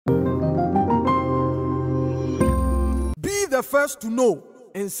the first to know.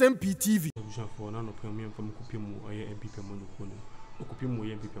 Nsem-Pii TV.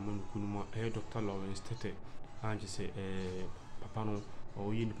 Dr. Lawrence Tetteh and say papa no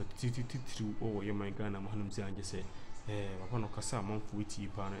or yin petiti or your my Ghana Mahanum say and just say papa no kasa man for witty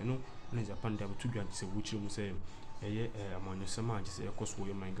pan no and Japan there to grant say which you say among your summer just say of course for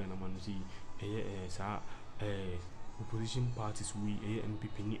your my Ghana man see sa opposition parties we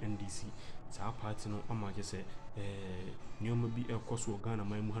NPP NDC sa party no ama just say nyoma bi of course for Ghana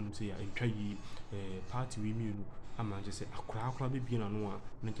my Muhanum say and try party we mu ama je se akura bibia na no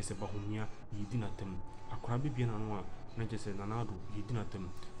a na je se bahomia yidi na tem akura bibia na no a na je se nanado yidi na tem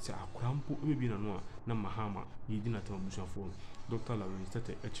se akura mpo bibia na no a na mahama yidi na tem abusuafo Dr. Lawrence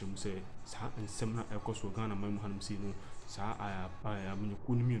Tetteh echim se sa ensem na ekoso Ghana man muhanum si no sa aya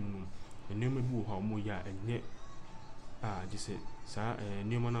munyoku ni mienu no enema bi wo ha mo ya enye je se sa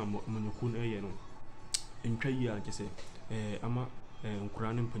enema na munyoku na eye no entwa yi a je se ama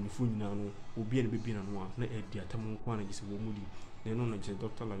nkura ne mpanyifo nyina no obi na bebi na no a na edi atam nko na gise wo mudi na no na je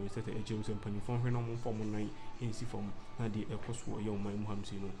Dr. Lawrence Tetteh ejem se mpanyifo hwe no mo fo mo nan ensi fo na de ekoso ye o man muhanum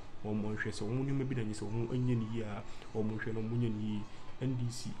si no o mo hwe se wo ni mebi na gise wo anya ni yi a o mo hwe no mo nya ni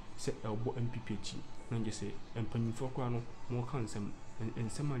NDC se elbo MPP chi na gise mpanyifo kwa no mo kan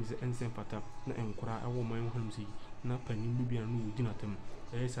ensem anje ensem fata na nkura ewo man muhanum si na panin bebi na no odi na tam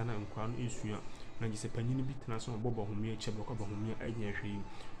sa na nkura no esua na gise panyin bi tena so bobo homia chebe ko bahomia anya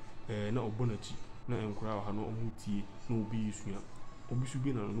hwe na obonachi na enkura ha no omutie na obi isua obi su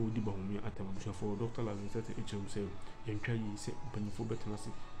bi na no odi bahomia atamabusha for Dr. Lawrence Tetteh echem se yentwa yi se panyifo betena se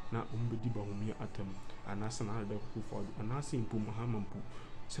na ombedi bahomia atam anasa na da ku for anasa impu mahamampu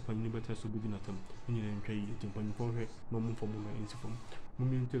se panyin betena so bedi na tam nyina yentwa yi timpanyifo hwe no mumfo mu na ensifom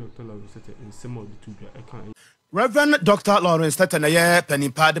muminte Dr. Lawrence Tetteh ensema odi tudwa eka Reverend Dr. Lawrence Tetteh na ye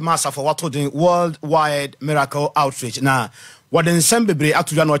penipad master for what doing worldwide miracle outreach na what Nsem-Pii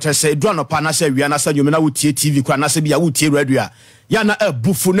atudwa no chese edua no pa na se wia na se nyome na wutie TV kura na se bia wutie radio ya na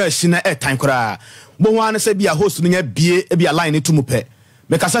abufu na esi na etan kura bo wan se bia host no nya bie bia line to mu pe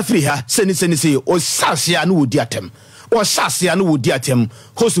me kasa free ha seni o sase ya no wodi atem o sase ya no wodi atem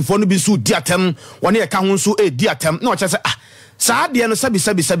host fo no bi su di atem woni e ka ho so e di atem na o chese saa de no sabi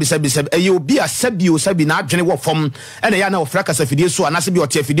obi a sabi na adwene wo fom ene ya na ofra kasa fidie so na sabi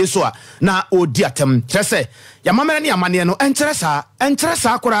ote fidie so na odi atem trese ya mamere ne amane no enkyere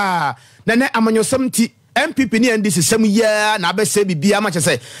saa kora na ne amanyosam ti MPP ni NDC sem ya na abese bibia ma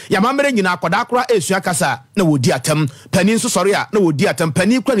chese ya mamere nyina akoda kora esua kasa na wodi atem panin so sori a na wodi atem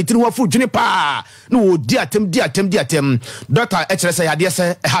panin kora ni tiri wo fu dwene pa na wodi atem doctor echere ya de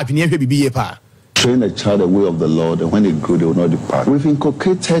se ha dwene hwe bibiye pa. Train a child the way of the Lord, and when they grow, they will not depart. We've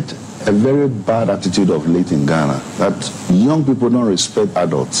inculcated a very bad attitude of late in Ghana, that young people don't respect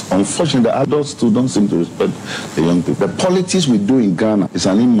adults. Unfortunately, the adults too don't seem to respect the young people. The politics we do in Ghana is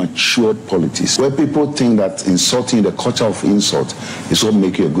an immature politics, where people think that insulting, the culture of insult, is what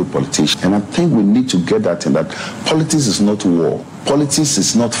makes you a good politician. And I think we need to get that in, that politics is not war. Politics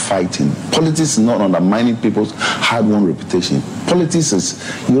is not fighting. Politics is not undermining people's hard-won reputation. Politics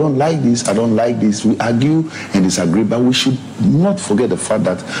is, you don't like this, I don't like this. We argue and disagree, but we should not forget the fact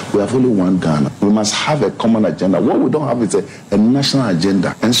that we have only one Ghana. We must have a common agenda. What we don't have is a national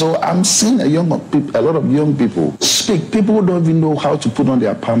agenda. And so I'm seeing a lot of young people speak. People who don't even know how to put on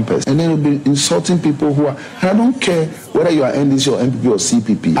their pampers. And then we'll be insulting people who are, and I don't care whether you are NDC or MPP or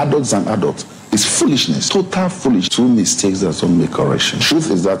CPP, adults and adults. It's foolishness, total foolish. Two mistakes that don't make correction.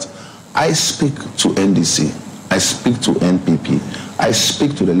 Truth is that I speak to NDC, I speak to NPP, I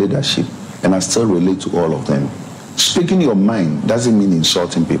speak to the leadership, and I still relate to all of them. Speaking your mind doesn't mean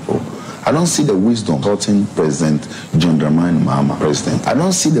insulting people. I don't see the wisdom insulting President John Dramani Mahama, President. I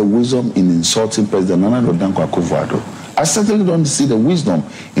don't see the wisdom in insulting President Nana Addo Dankwa Akufo-Addo. I certainly don't see the wisdom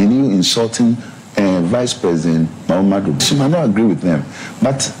in you insulting Vice President Mahama. You might not agree with them,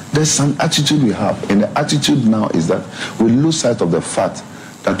 but there's some attitude we have, and the attitude now is that we lose sight of the fact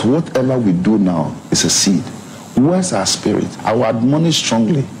that whatever we do now is a seed. Where's our spirit? I will admonish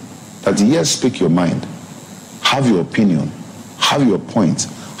strongly that yes, speak your mind, have your opinion, have your point,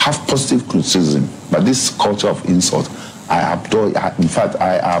 have positive criticism, but this culture of insult, I abhor. In fact,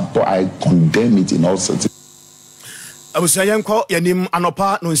 I condemn it in all senses. Abusayenko yanim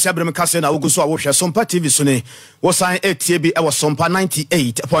anopa no nsiabrem kase na oguso a wo hwe Sompa TV so ne wo san etie bi e wo Sompa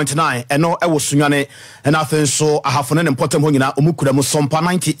 98.9 eno e wo sunwane na afen so ahafone ne mpotam ho nyina omukura mu Sompa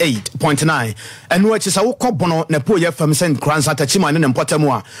 98.9 eno achi sa wo kobono na po ye fam sen kransa tachima ne mpotam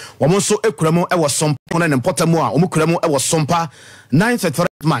a wo mo so ekura mu e wo Sompa ne mpotam a omukura mu e wo Sompa 93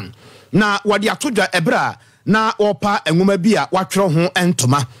 man na wadi atodwa ebra na opa enwoma bi a watwero ho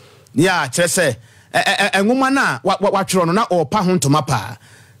entoma ya kyerese enwoma na watwero no na opa ho ntoma pa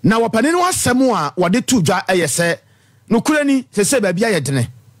na wapane no asem a wode to dwa eyese no kurani sese babia ye dene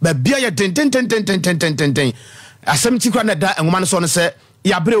babia ye den asem ti kura na da enwoma no so no se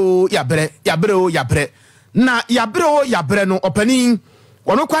yabre o yabre na yabre no opani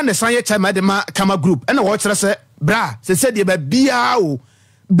wono kwa ne san ye chama de ma kama group na wo kire se bra sese de babia o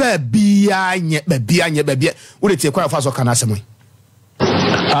babia nye wo de tie kwa fa so kana asem.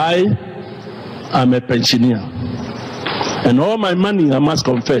 I'm a pensioner, and all my money, I must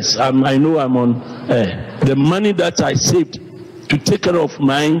confess, I know I'm on the money that I saved to take care of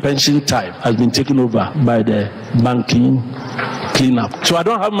my pension time has been taken over by the banking cleanup. So I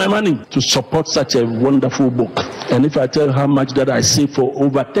don't have my money to support such a wonderful book. And if I tell how much that I saved for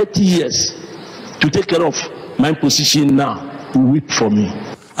over 30 years to take care of my position now, weep for me.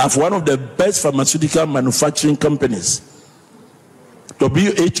 I have one of the best pharmaceutical manufacturing companies,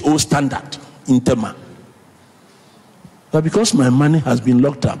 WHO standard in Tema. But because my money has been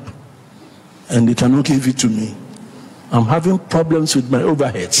locked up and they cannot give it to me, I'm having problems with my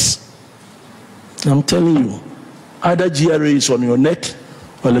overheads. I'm telling you, either GRA is on your neck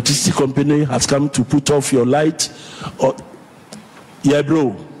or electricity company has come to put off your light or yeah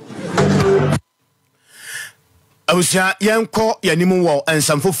bro. Awusia yenko yanimu wo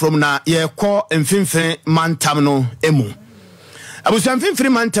ensamfo from na yekọ mfimfini mantam no emu. Abusia mfimfini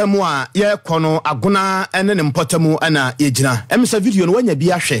mantamu a yekọ no agona ene ne mpotamu ana yegina. Emisa video no wanya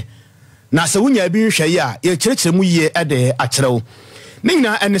bi ahwe. Na se wunya bi nhwe ya ye kirekire mu yie ede akyerew.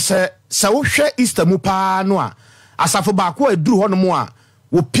 Nina ene se wo hwe Easter mu pa no a asafo ba ko aduru ho no mu a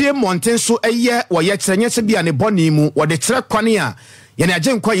wo pie monten so eye wo ye kirenye se bia ne boni mu wo de kire kwane a ye ne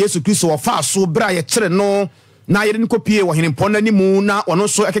agenkwa Yesu Kristo wo fa so bra ye kire no na yere nko pie wo henempon nani mu na ono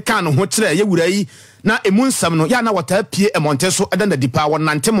so ekeka no ho kire ye wurai na emu nsam no ya na wota pie emonten so eda na dipa wo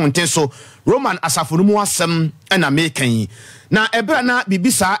nante monten so Roman asafo no mu asem na mekan na ebra na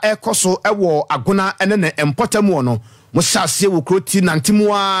bibisa ekoso ewo agona ene ne empotamu no mo sase wo kroti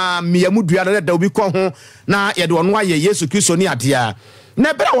nantemu a miamu dua da obi ko ho na ye de ono aye Yesu Kristo ni adea na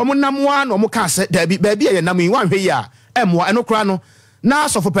ebra wo mo namwa na mo ka se da bi ba bi ye nam yi wan hwe ya emwa enokra no na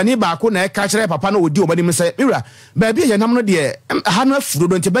sofopani ba ko na eka kire papa no odi omani mse mira ba bi ye nam no de ha no afuro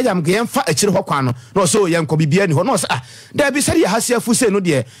do nti ba yam ge yemfa akire ho kwan no so ye nko bibia ni ho no sa da bi sari ha se afu se no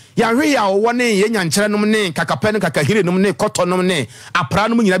de ya hwe ya wo ne ye nyankire nom ne kakape ne kakahire nom ne koto nom ne apra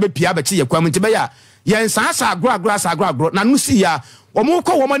nom nyina be pia ba chi ye kwam nti ba ya ye nsa sa agro na no si ya wo mo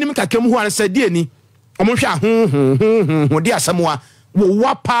ko wo mani kakam hu an sa die ni wo mo hwa ho de asamoa wo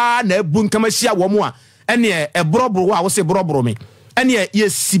wapa na ebu nkamahia wo mo a ene ebrobro wa wo se brobro me ene ye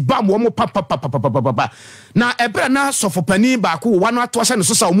sibam wo mo papa na ebra na sofopani ba ko wa no ato ase no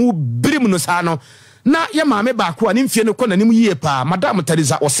so sa wo mo birim no sa no na ye maame ba ko ani mfie no ko nanim yie pa madam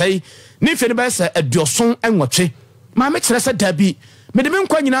Teresa osei ni mfie no ba se aduoson enwotwe maame kire se dabi me de me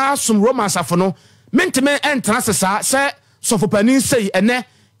nkwa nyina asom romance afo no menteme entra sesa se sofopani sei ene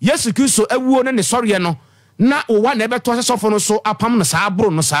Yesu Kristo awuo ne sɔre no na wo wa na ebeto ase sofo no so apam no sa abro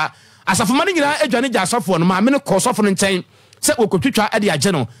no sa asafo mane nyina adwane gya sofo no maame no kɔ sofo no nkyɛn se okotwitwa ade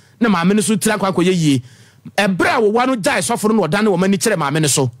agye no na maame no so tira kwa akɔye yie ebra wo wa no gya sofo no ɔdane wo mani kyerɛ maame no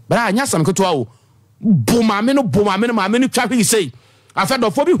so bra anya sam ketoa wo bo maame no twa hwe sei afa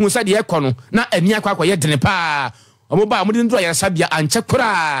dɔfo bi hu sɛ de ɛkɔ no na ani akɔ akɔye dene pa ɔmo ba ɔmo de nduro yɛ sabia ankyɛ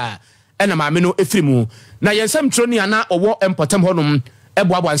kora ɛna maame no efiri mu na yɛnsɛm troni ana ɔwɔ empotem hɔnom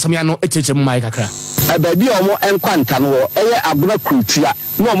eboabo ansam ya no ekyekye mu mai kakra ababi omo enkwanta no eye abuna krutia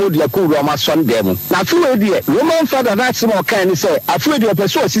no omo de akuru omo sonde mu na afuwe de Roman father na se mo kan ni se afuwe de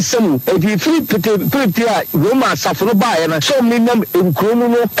opeso osisem edi free pete a Roman safo ba ye na so minam enkromu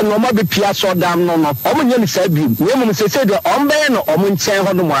no no ma be pia so dam no omo nya ni sabi we se de ombe no omo nchen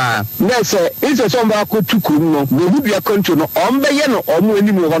ho no ma na se ise so mba ko tukuru no we hu bia konto no ombe ye no omo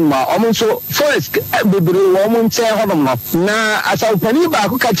ani mu ho no ma omo so first bebre omo nchen ho no na asawpani ba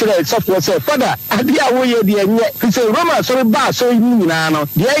ko ka kire safo se father adi awo ye de enye se Roma so ba so nyina no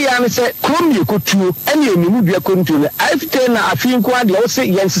de ya ne se krom ye kotuo ene enimu bia kontuo ne afite na afi nko ade o se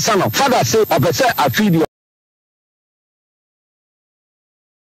yensesa no father se obese afi de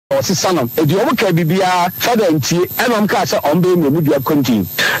o se sanom edi o ka bibia father ntie ene om ka se ombe enimu bia kontuo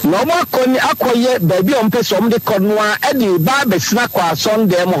na mo akoni akoye ba bi om pese om de konoa ede ba besina kwa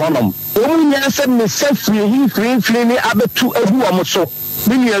sonde mo honom o mu nya se me se free ni abetu ehu om so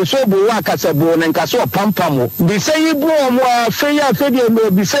million so bo wa kasebo na nkaso pampamo bi say bu omo afeya afede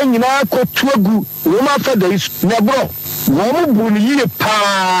no bi say nyina ko tuagu wo ma fada is na bro wo mo bu ni yire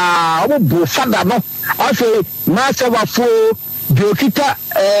pa wo bu fada no afi ma se wa fo bi okita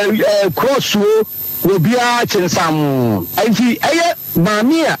cross wo bia chinsam anti eye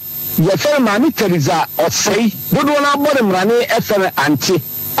mamia ye fere maami Teresa osei dodo na bore mrane efere anti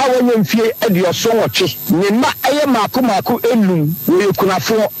awonye mfie adioso woche ne ma eye maako elum we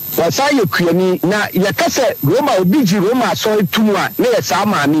kunafo wasa ye kuani na ye kase Roma obiji Roma so etumu a na ye sa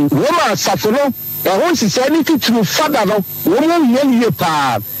maami Roma safo no ehun sise ni titru fada no wo mu ye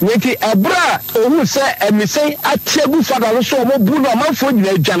pa nti ebra ohun se emisen atiebu fada no so mo bu no manfo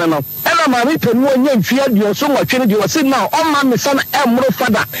nyina adwane no ena maami penu onye mfie adioso woche ne de wose na o ma mesa na emro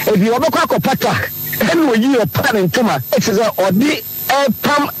fada ebi obekọ akopata enu oyi o pa ne ntoma etze odi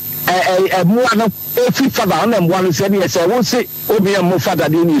pam mua no efi fada na mua no se ne se won se obi am fada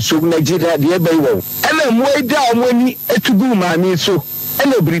de ni so Nigeria de ebe wo ena mua ida omani etugu maami so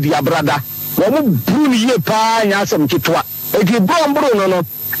ena bridi abrada wo mu bru ni ye pa nya asem kitwa egi brombro no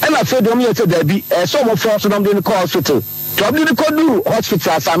ena fe de me se dabi so mo fo so nam de ko hospital to bi ko du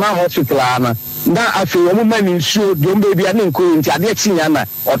hospital asama hospital ana na afi wo mu mani nsuo de mbe bia ne nko nti ade chinya na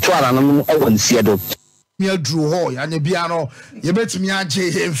oto ara no o wonsie do me drew ho ya ne bia no ye betimi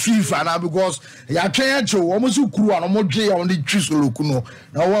age FIFA na because ya twen acho wo musu kuru ano modwe ya only twisoloku no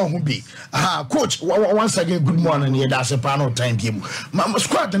na wo hu bi coach once again good morning ye da se pa no time game ma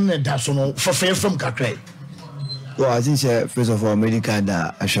squad ne da so no for fair from kakrai. Well, I think first of all medical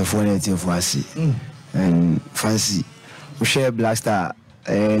da ashafo na team for asi and fancy we share blaster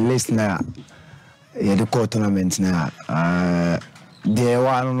list na ye the core tournament na there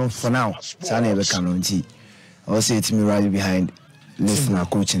one for now. Sana ebe kanonti. Also it's me rally behind listen na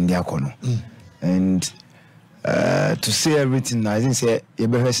coach in their corner. And to say everything I think say you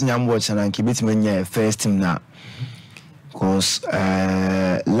be first nyam watch and keep it me first team now. Cause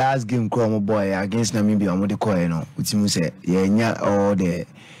last game Chrome boy against Namibia omo de call no. Utimu say ye all the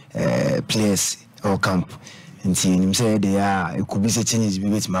players or camp. And see him say they are it could be say changes be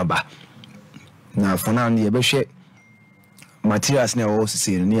with maba. Now for now you be share materials na also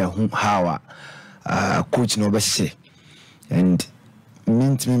say near how coach no be say and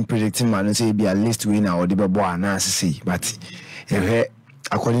mean predicting man say be at least win or the babo na say but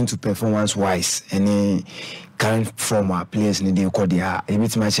according to performance wise any current former players in the call there a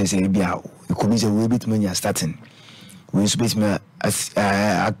bit match say be it could be a way bit when you starting we space me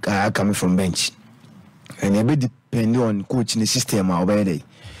coming from bench and it be depend on coach in the system or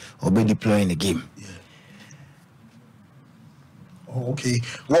be deploying the game. Okay.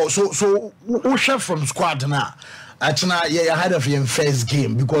 Well, so we share from squad now. Actually, yeah, ahead of your first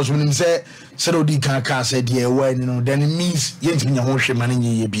game because when him say Serodi Kaka said yeah, well, you know, then it means you ain't been your whole man in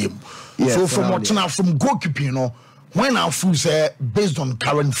your BM. So from what now from goalkeeping, you know, when our food say based on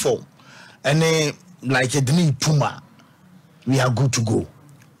current form, and then like a Dini Puma, we are good to go.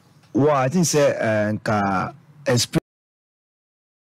 Well, I think say